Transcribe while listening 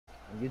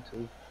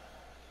YouTube.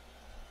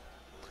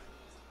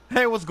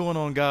 Hey, what's going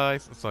on,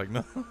 guys? It's like,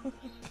 no.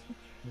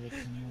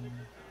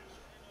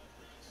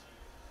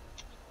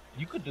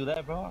 You could do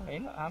that, bro.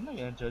 I'm not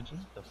gonna judge you.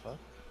 The fuck?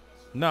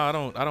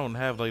 No, I don't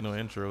have like no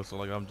intro, so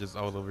like I'm just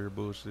all over here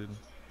bullshitting.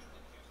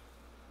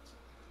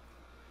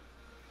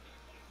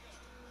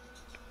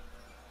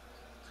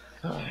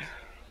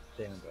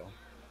 Damn, bro.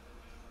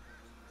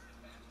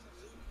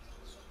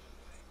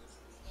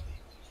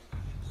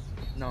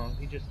 No,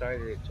 he just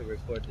started it to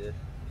record this.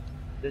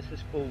 This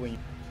is cool when you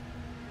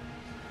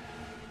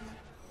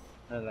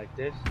like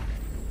this.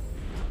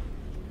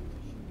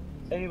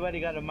 Anybody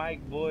got a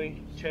mic, boy?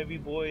 Chevy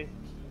boy?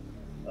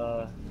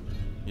 Uh,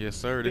 Yes,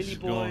 sir. Billy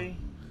boy?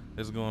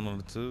 This is going on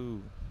the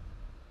tube.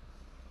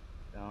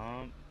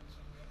 Um,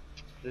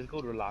 let's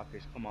go to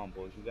lockers. Come on,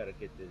 boys. We gotta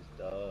get this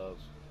dub.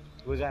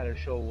 We gotta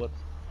show what's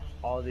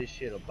all this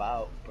shit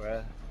about,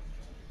 bruh.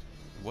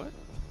 What?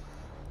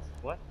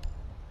 What?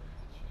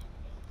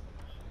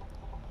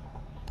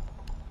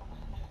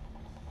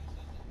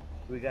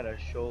 We gotta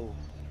show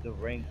the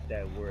rank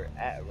that we're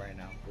at right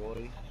now,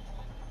 boy.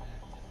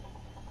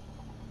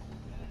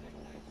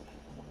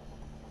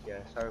 Yeah,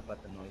 sorry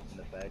about the noise in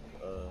the back.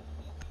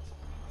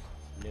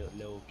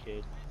 Little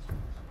kid,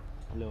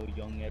 little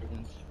young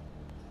Edwins.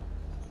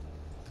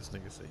 This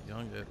nigga said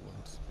Young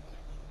Edwins.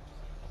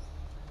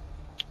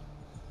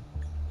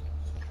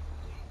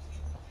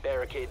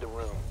 Barricade the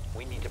room.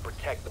 We need to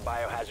protect the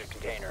biohazard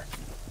container.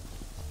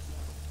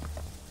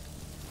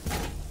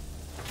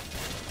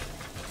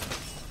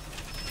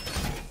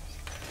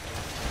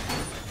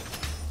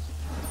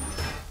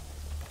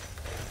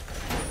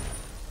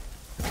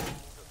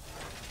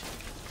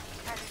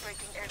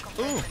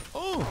 Ooh,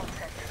 ooh.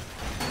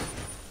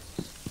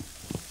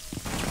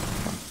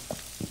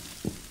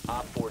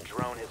 Op 4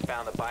 drone has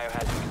found the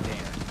biohazard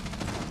container.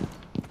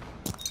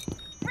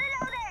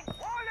 Reloading!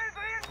 All is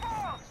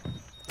reinforced!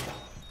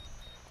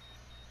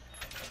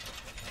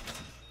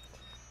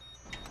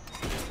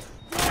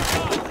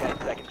 10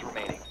 seconds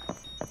remaining.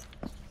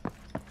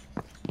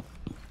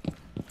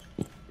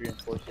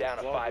 Reinforce Down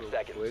to this wall 5 real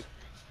seconds. quick.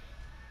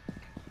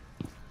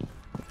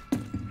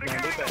 Man,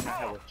 they better not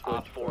have a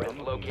Op switch, 4 bro. has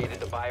located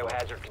the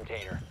biohazard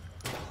container.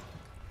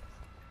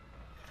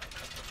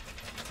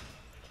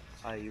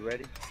 Are you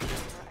ready?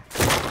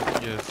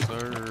 Yes,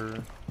 sir.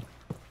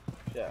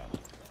 Yeah.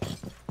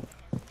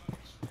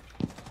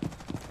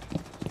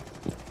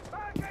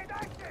 Barricade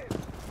active!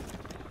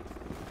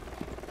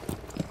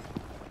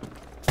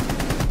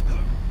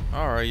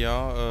 All right,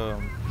 y'all.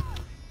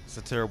 It's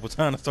a terrible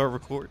time to start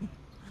recording.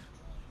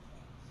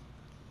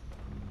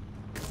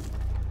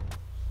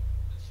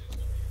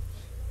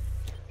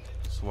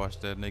 Just watch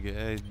that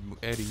nigga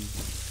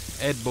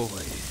Ed boy.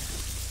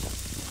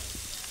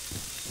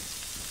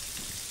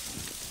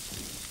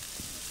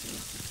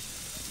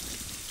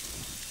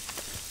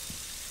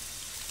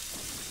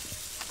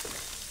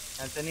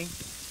 Anthony,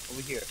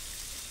 over here.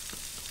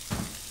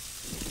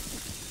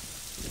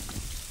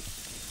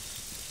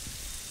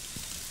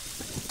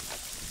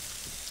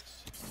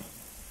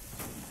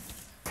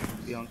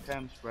 Be on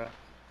cams, bro.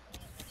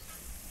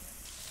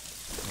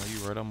 Oh, you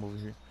right. I'm over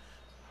here.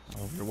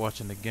 Over here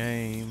watching the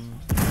game.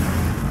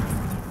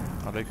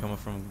 Oh, they coming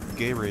from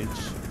garage.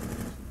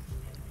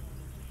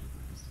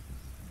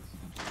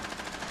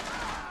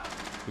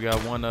 We got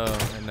one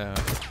in the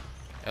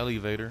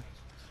elevator.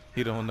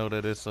 He don't know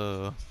that it's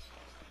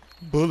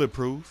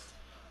bulletproof.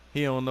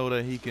 He don't know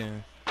that he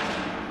can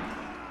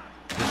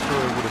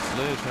destroy it with a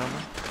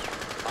sledgehammer.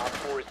 Op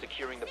 4 is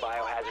securing the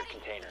biohazard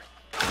container.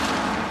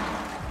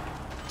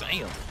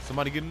 Damn.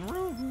 Somebody get in the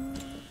room.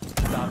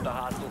 Stop the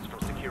hostiles from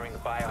securing the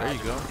There you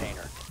biohazard go.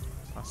 container.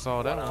 I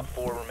saw that One one. Op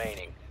 4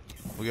 remaining.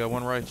 We got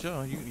one right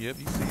here. Yep,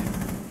 you see it.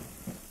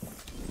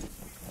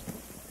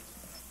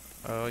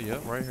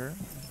 Yep, right here.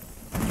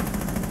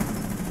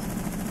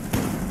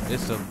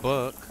 It's a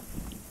buck.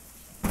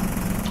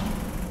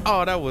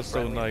 Oh, that was so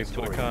Friendly nice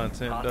for the victorious.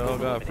 content, Hostile dog. I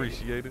eliminated.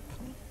 appreciate it.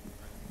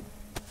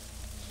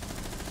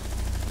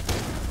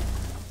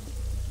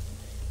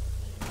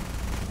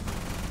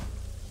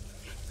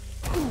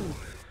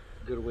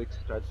 Good way to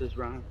start this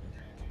round.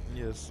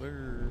 Yes,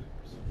 sir.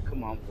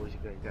 Come on, boys. You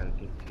guys gotta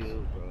get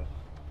killed, bro.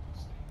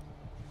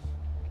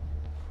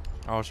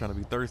 I was trying to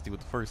be thirsty with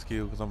the first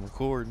kill because I'm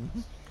recording.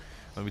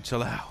 Let me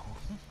chill out.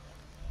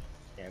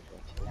 Yeah, bro.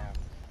 Chill out.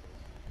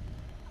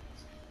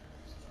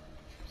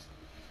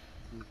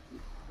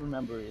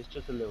 Remember, it's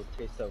just a little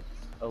taste of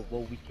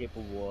what we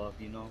capable of,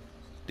 you know?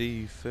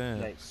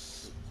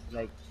 Defense.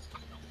 Like,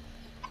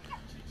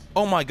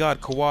 Oh my God,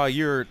 Kawhi,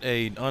 you're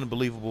an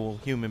unbelievable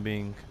human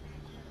being.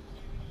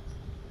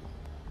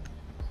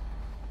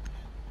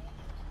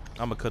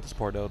 I'm gonna cut this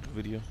part out of the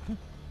video.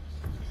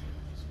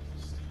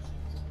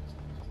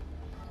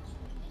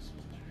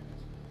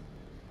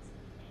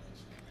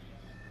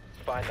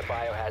 Find the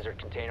biohazard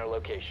container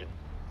location.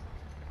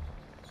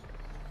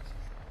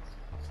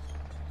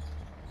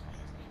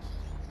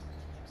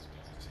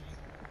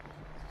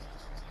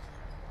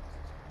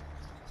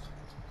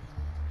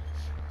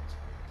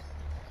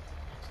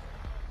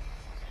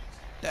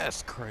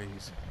 That's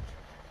crazy.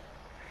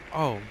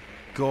 Oh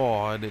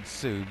God, it's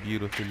so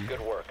beautiful. Good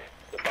work.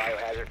 The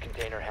biohazard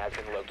container has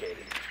been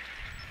located.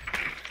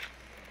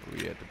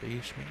 We at the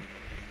basement.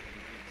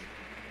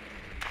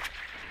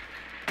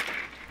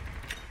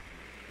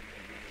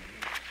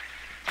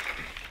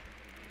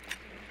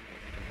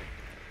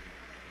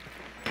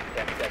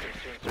 Ten seconds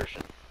to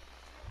insertion.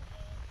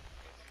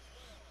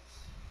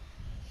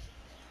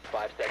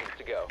 5 seconds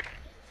to go.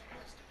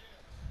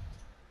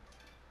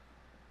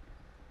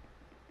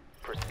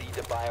 Proceed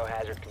to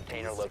biohazard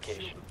container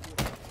location.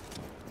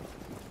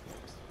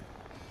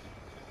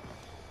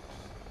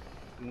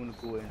 You wanna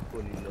go and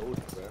fully load,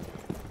 bro?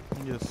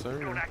 Yes, sir.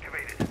 Drone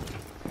activated.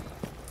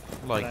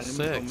 Like Let me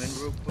sex. come in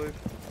real quick.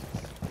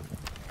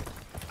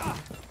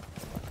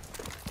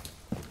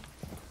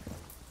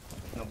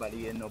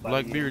 Nobody in, nobody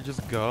in. Blackbeard,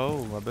 just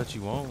go. I bet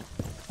you won't.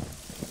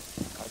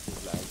 I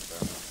just lag, bro.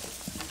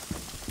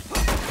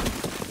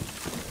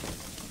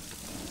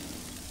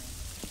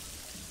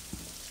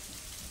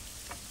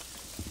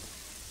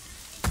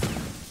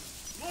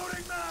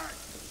 Loading mag!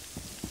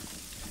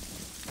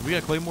 We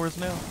got claymores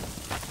now.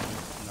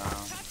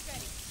 Nah.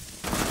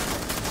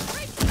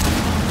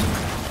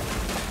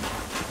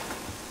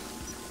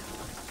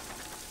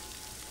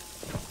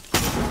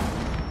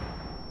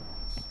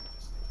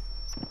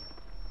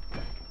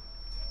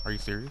 Are you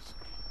serious?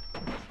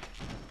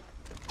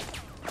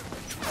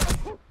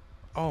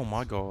 Oh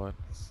my God.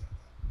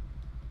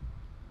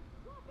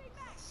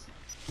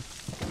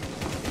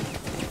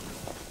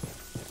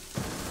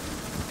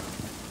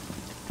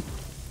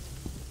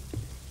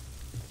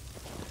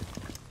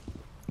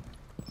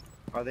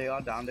 Are they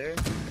all down there?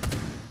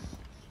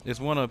 It's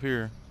one up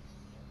here.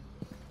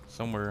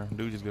 Somewhere.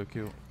 Dude just got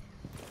killed.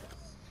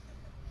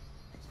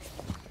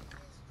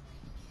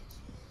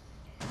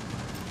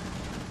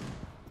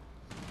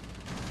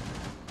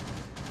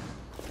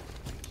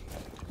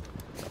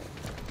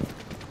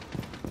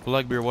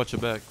 Blackbeard, watch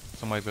your back.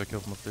 Somebody's got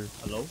killed from up there.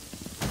 Hello?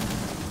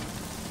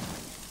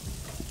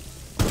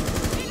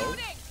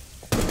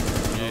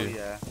 Yeah. Oh,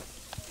 yeah.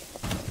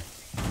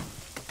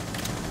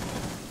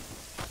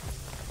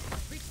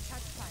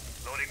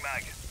 Loading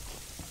mag.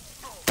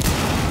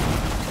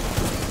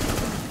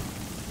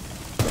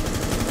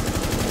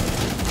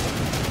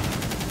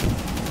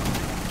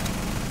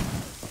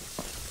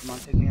 Come on,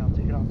 take me out,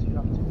 take it out, take it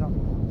out, take it out.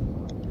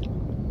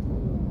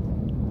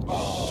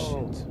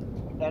 Oh!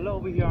 Hello,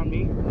 over here on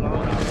me. Hello.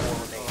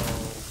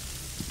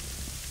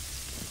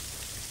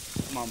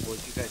 Come on,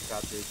 boys, you guys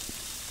got this.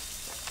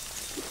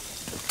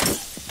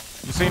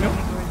 You seen him?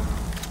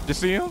 You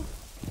see him?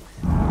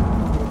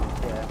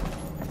 Yeah.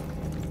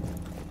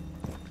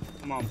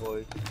 Come on,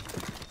 boys.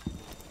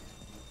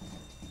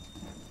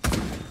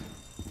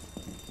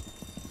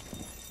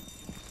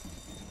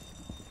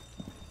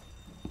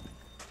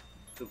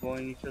 They're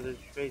going each other's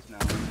face now.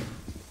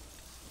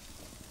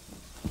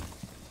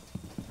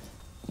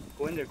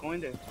 Go in there, go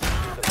in there.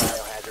 Secure the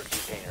biohazard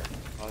container.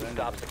 Oh, then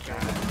Stop there's a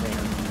securing the guy.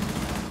 container.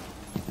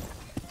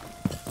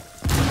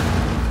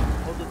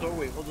 Hold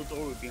the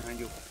doorway behind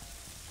you.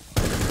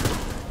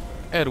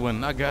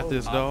 Edwin, I got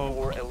this, Op dog.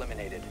 4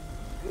 eliminated.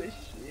 Good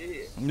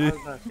shit. Yeah. I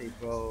was about to say,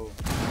 bro.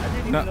 I didn't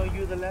even Nah. know you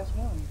were the last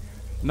one.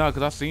 No,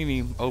 because I seen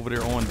him over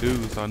there on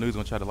dude, so I knew he was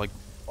going to try to, like,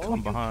 Oh, come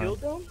you behind. killed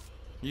them?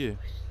 Yeah.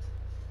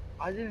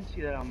 I didn't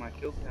see that on my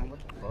kill cam. What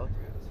the fuck?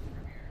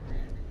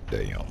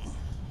 Damn.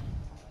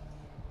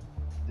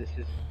 This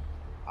is.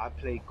 I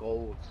play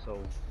gold, so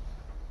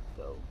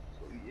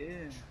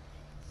yeah.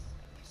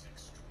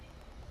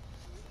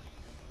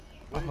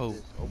 What Oh. is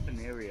this? Open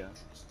area.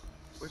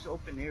 Where's the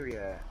open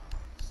area at?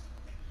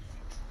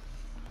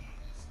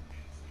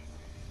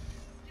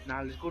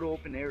 Nah, let's go to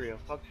open area.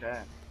 Fuck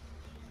that.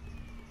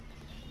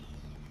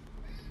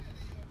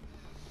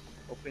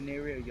 Open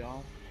area,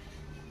 y'all.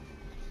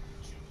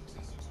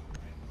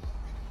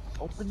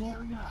 Open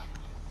area.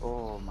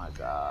 Oh my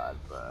god,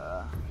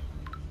 bruh.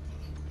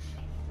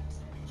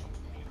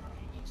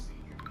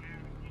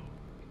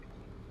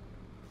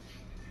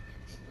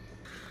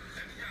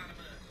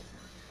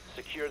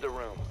 Secure the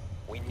room.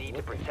 We need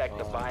to protect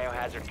the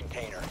biohazard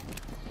container.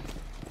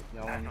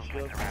 Y'all want to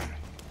shield?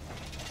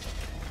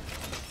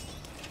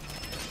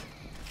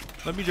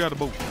 Let me drive the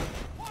boat.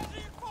 I'm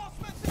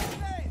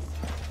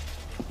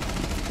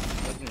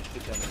gonna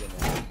shoot them again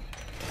now.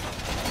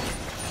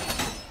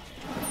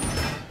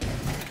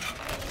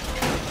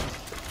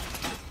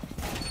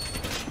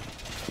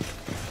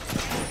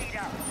 Lead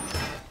up.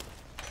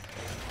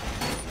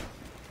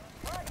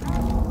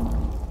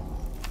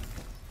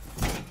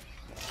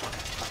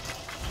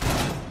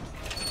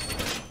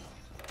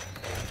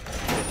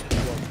 This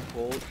is what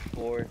gold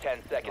for 10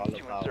 seconds all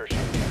to about. insertion.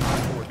 Op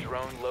 4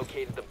 drone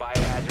located the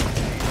biohazard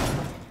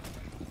container.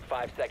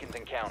 5 seconds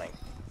and counting.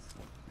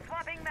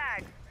 Swapping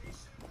mag.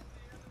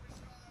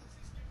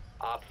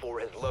 Op 4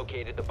 has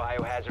located the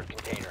biohazard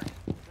container.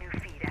 New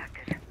feed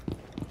active.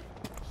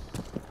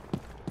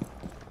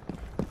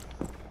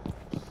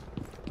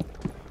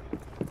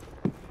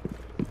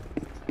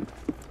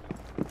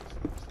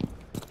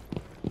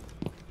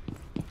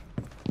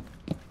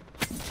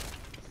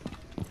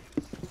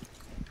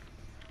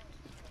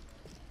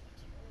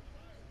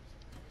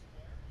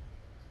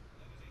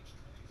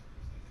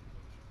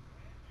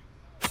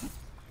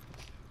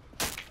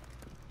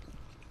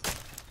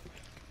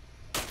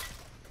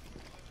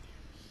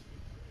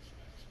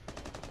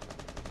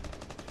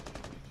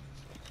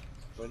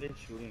 Where they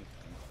shooting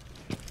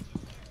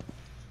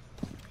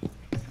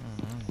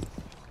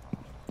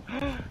from?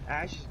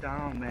 Ash is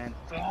down, man.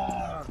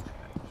 Fuck!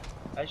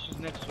 Ash is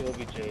next to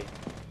OBJ.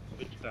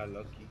 Bitch got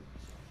lucky.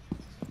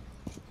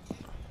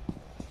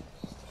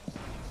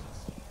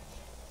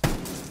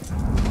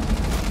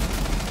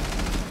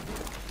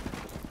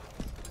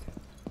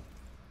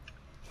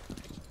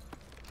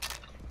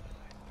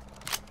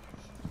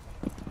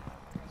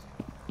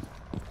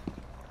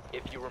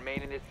 If you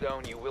remain in this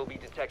zone, you will be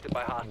detected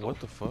by hostiles. What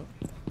the fuck?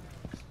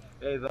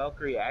 Hey,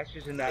 Valkyrie, Ash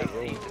is in that They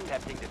room. ceased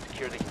attempting to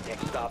secure the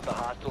container. Stop the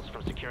hostiles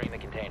from securing the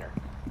container.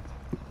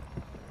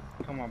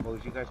 Come on,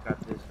 boys, you guys got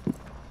this.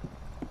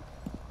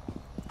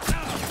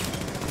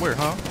 Where,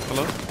 huh?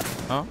 Hello?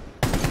 Huh?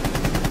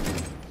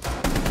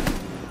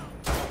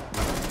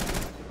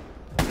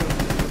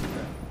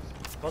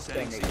 Fuck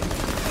that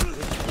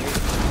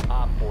nigga.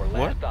 Op 4, last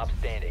What? stop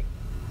standing.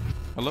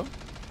 Hello?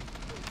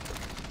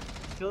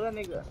 Kill that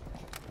nigga.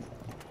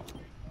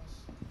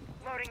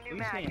 Loading Who new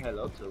you saying mag.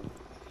 hello to?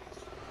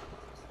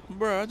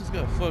 Bruh, I just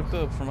got fucked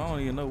up from I don't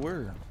even know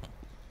where.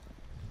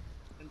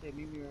 Didn't they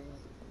meet me right now?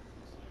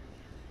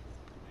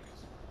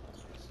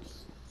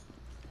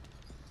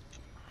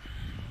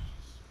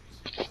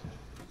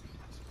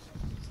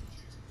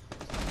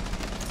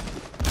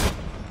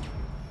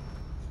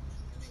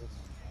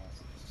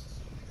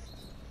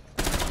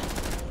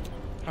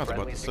 I was about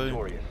Friendly to say.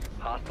 victorious.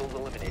 Hostiles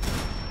eliminated.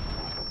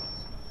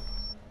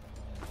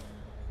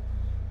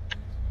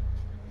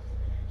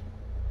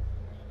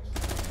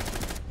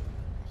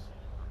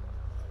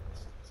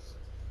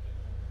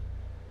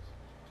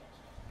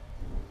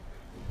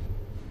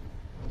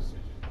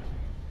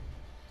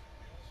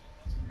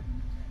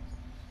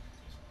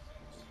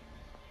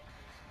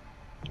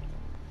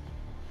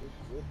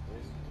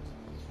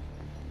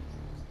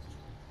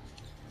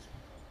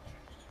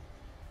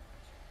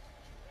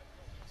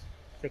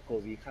 Se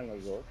cobijan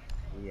los dos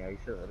y ahí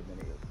se duermen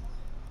ellos.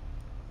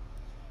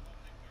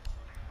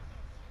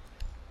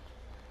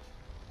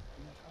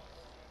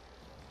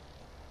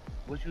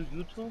 What's your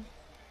YouTube?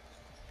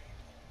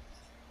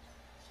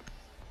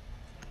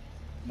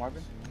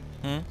 Marvin?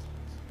 Hmm?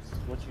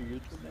 What's your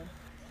YouTube name?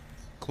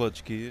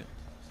 Clutch Kid.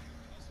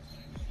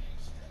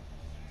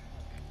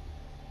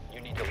 You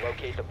need to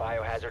locate the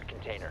biohazard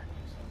container.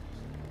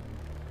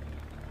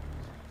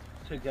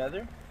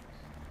 Together?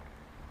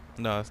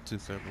 No, it's two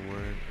separate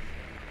words.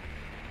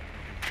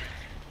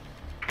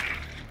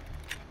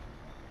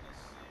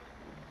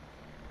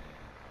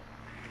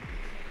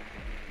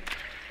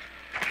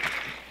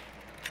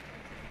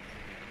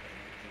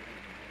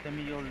 Send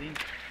me your link.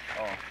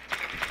 Oh.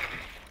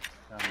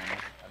 No, I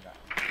got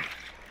it.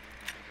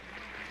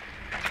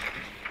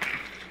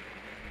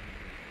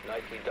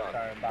 Nicely done.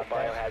 Sorry The about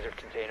that. biohazard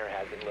container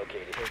has been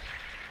located.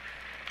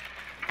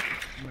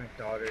 My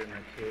daughter and my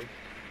kids.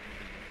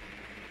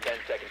 10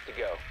 seconds to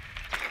go.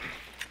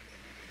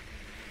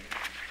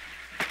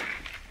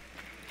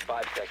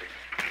 5 seconds.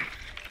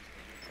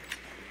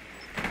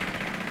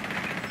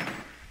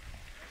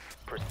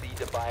 Proceed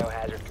to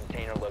biohazard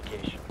container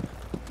location.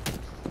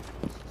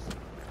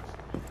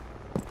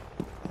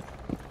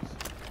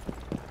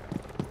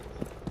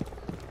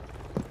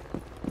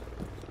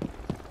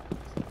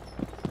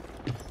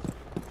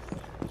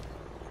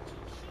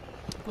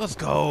 Let's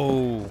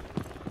go.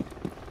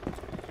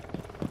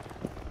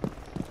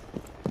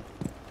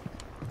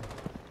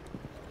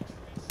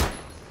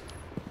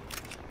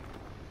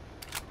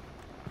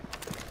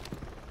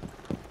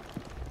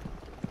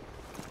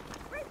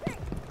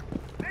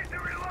 Need to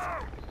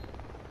reload!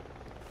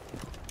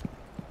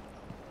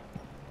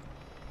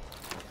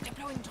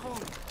 Deploying drone.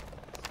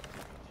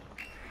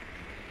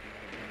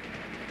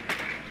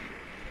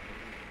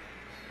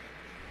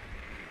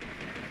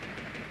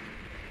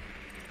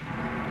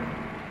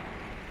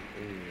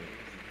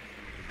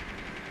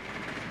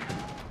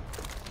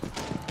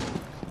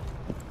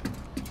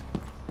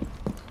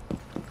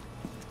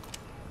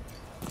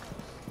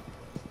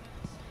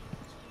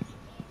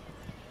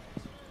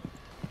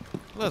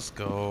 Let's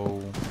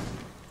go.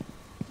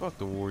 Fuck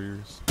the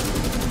Warriors.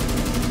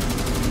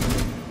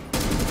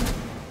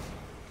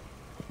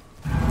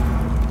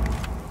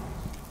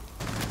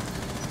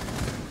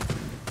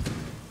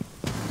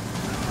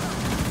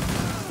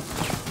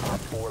 Op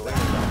 4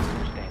 last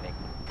officer standing.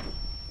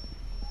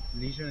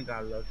 Legion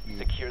got lucky.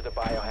 Secure the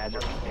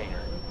biohazard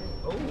container.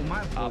 Oh,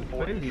 my Op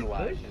 4 crazy.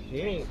 neutralized. Shit.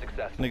 Mission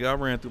successful. Nigga, I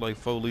ran through like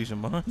 4 Legion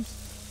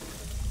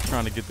mines.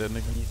 Trying to get that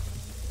nigga.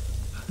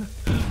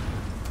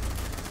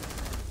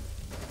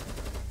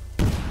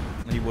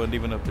 He wasn't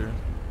even up there.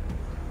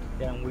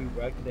 Damn, we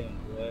wrecked them,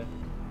 boy.